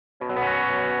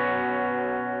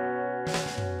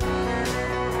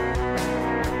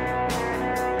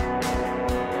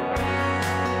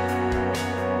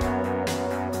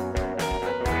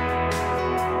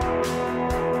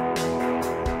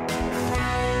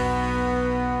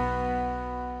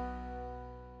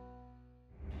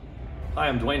Hi,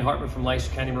 I'm Dwayne Hartman from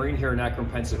Lancaster County Marine here in Akron,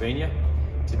 Pennsylvania.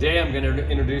 Today I'm going to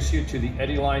introduce you to the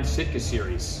Eddyline Sitka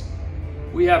series.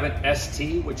 We have an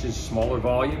ST, which is smaller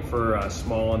volume for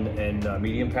small and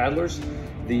medium paddlers.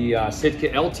 The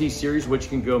Sitka LT series, which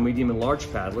can go medium and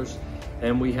large paddlers.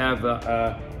 And we have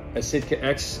a Sitka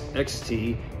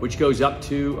XT, which goes up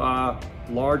to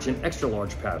large and extra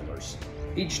large paddlers.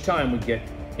 Each time we get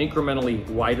incrementally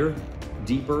wider,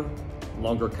 deeper,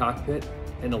 longer cockpit,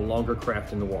 and a longer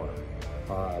craft in the water.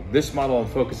 This model I'm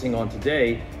focusing on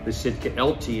today, the Sitka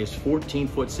LT, is 14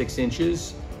 foot 6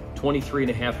 inches,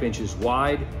 23.5 inches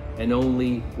wide, and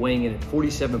only weighing in at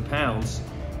 47 pounds.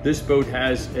 This boat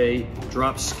has a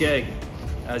drop skeg,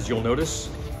 as you'll notice.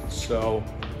 So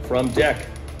from deck,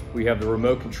 we have the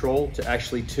remote control to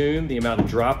actually tune the amount of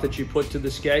drop that you put to the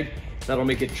skeg. That'll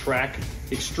make it track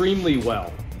extremely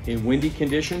well in windy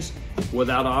conditions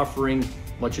without offering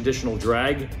much additional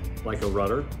drag like a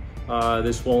rudder.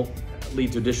 This won't lead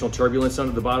to additional turbulence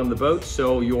under the bottom of the boat,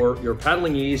 so your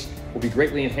paddling ease will be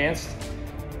greatly enhanced.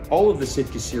 All of the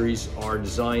Sitka series are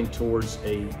designed towards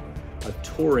a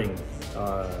touring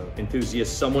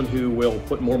enthusiast, someone who will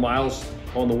put more miles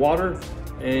on the water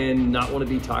and not want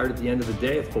to be tired at the end of the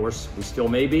day. Of course, we still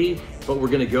may be, but we're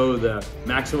going to go the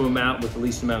maximum amount with the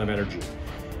least amount of energy.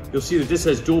 You'll see that this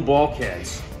has dual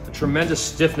bulkheads, a tremendous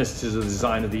stiffness to the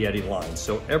design of the Eddyline.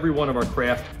 So every one of our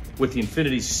craft with the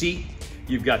Infinity seat,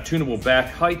 you've got tunable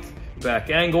back height, back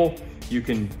angle. You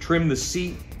can trim the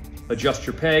seat, adjust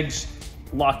your pegs,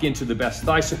 lock into the best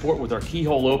thigh support with our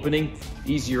keyhole opening,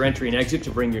 easier entry and exit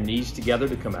to bring your knees together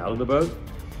to come out of the boat.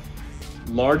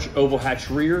 Large oval hatch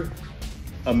rear,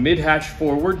 a mid hatch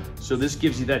forward. So this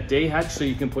gives you that day hatch so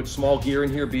you can put small gear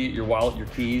in here, be it your wallet, your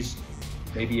keys,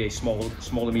 maybe a small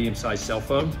to medium sized cell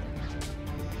phone.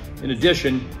 In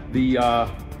addition, the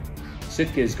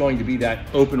Sitka is going to be that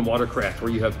open watercraft where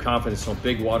you have confidence on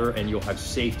big water and you'll have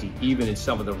safety even in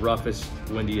some of the roughest,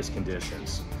 windiest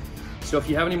conditions. So if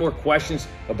you have any more questions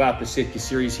about the Sitka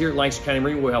series, here at Lancaster County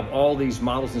Marine, we'll have all these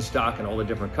models in stock in all the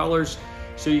different colors.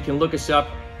 So you can look us up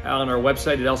on our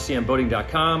website at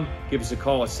lcmboating.com. Give us a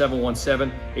call at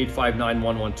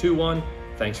 717-859-1121.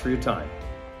 Thanks for your time.